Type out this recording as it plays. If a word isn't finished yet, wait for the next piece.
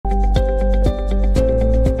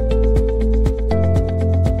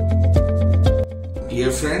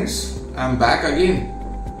Dear friends, I am back again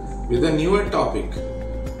with a newer topic.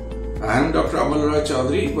 I am Dr. Amal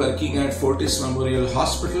Chaoudhary, working at Fortis Memorial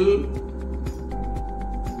Hospital,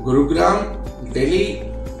 Gurugram, Delhi,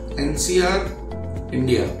 NCR,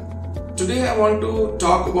 India. Today I want to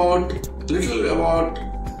talk about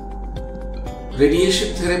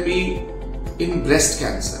radiation therapy in breast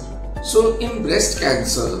cancer. So in breast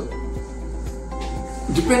cancer,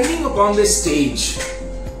 depending upon the stage,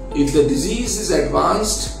 if the disease is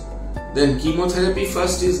advanced, then chemotherapy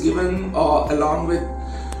first is given, or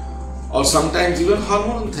sometimes even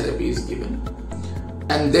hormone therapy is given.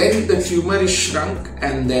 And then the tumor is shrunk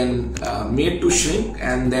and then made to shrink,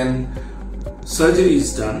 and then surgery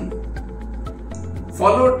is done,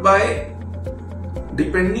 followed by,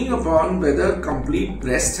 depending upon whether complete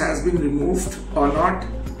breast has been removed or not,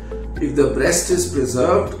 if the breast is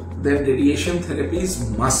preserved, then radiation therapy is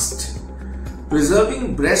must.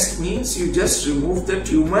 Preserving breast means you just remove the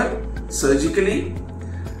tumor surgically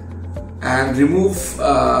and remove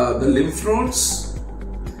the lymph nodes,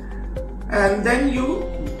 and then you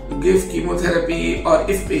give chemotherapy, or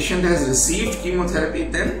if patient has received chemotherapy,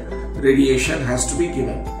 then radiation has to be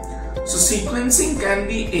given. So sequencing can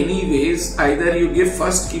be any ways. Either you give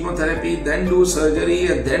first chemotherapy, then do surgery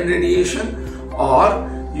and then radiation, or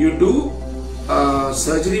you do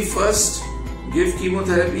surgery first, give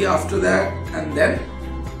chemotherapy after that, and then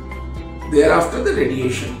thereafter the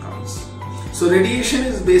radiation comes. So radiation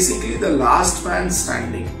is basically the last man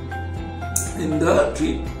standing in the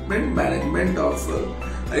treatment management of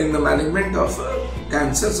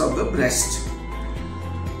cancers of the breast.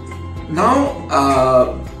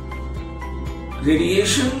 Now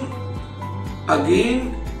radiation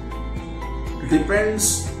again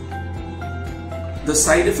depends. The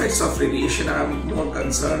side effects of radiation I am more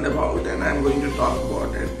concerned about, and I am going to talk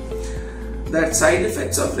about it. That side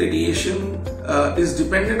effects of radiation is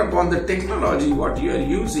dependent upon the technology what you are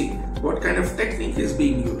using, what kind of technique is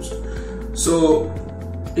being used. So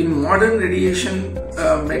in modern radiation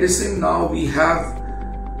medicine now we have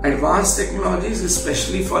advanced technologies,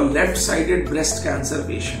 especially for left-sided breast cancer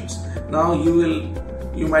patients. Now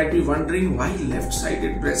you might be wondering, why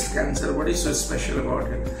left-sided breast cancer? What is so special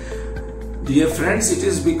about it? Dear friends, it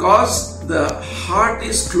is because the heart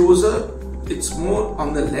is closer, it's more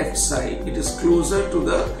on the left side, it is closer to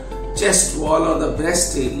the chest wall or the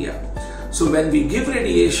breast area. So when we give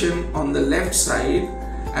radiation on the left side,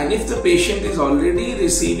 and if the patient is already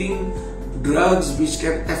receiving drugs which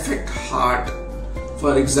can affect heart,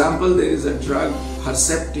 for example, there is a drug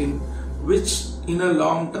Herceptin which in a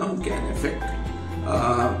long term can affect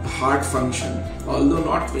heart function, although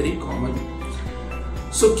not very common.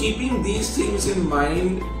 So keeping these things in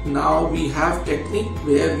mind, now we have technique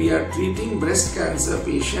where we are treating breast cancer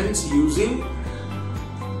patients using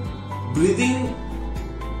breathing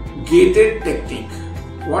gated technique.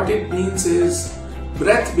 What it means is,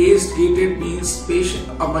 breath based gated means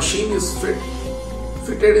a machine is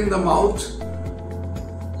fitted in the mouth,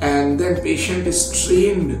 and then patient is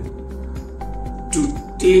trained to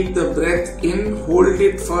take the breath in, hold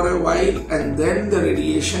it for a while, and then the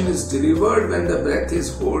radiation is delivered when the breath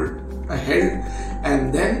is held,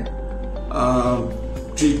 and then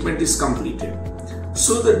treatment is completed.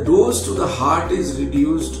 So the dose to the heart is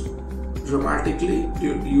reduced dramatically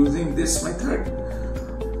using this method.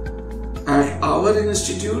 At our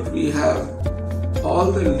institute we have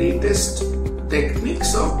all the latest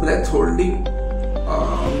techniques of breath holding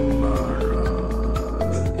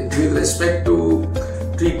with respect to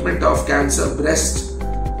treatment of cancer breast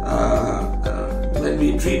when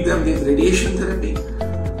we treat them with radiation therapy.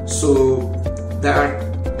 So that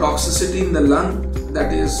toxicity in the lung,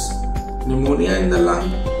 that is pneumonia in the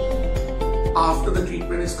lung, after the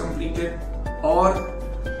treatment is completed, or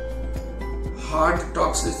heart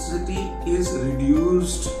toxicity is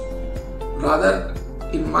reduced. Rather,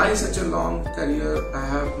 in my such a long career, I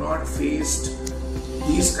have not faced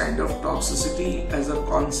these kind of toxicity as a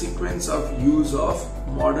consequence of use of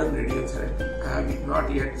modern radiotherapy. I have not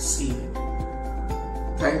yet seen it.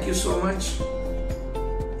 Thank you so much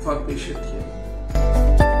for patient hearing.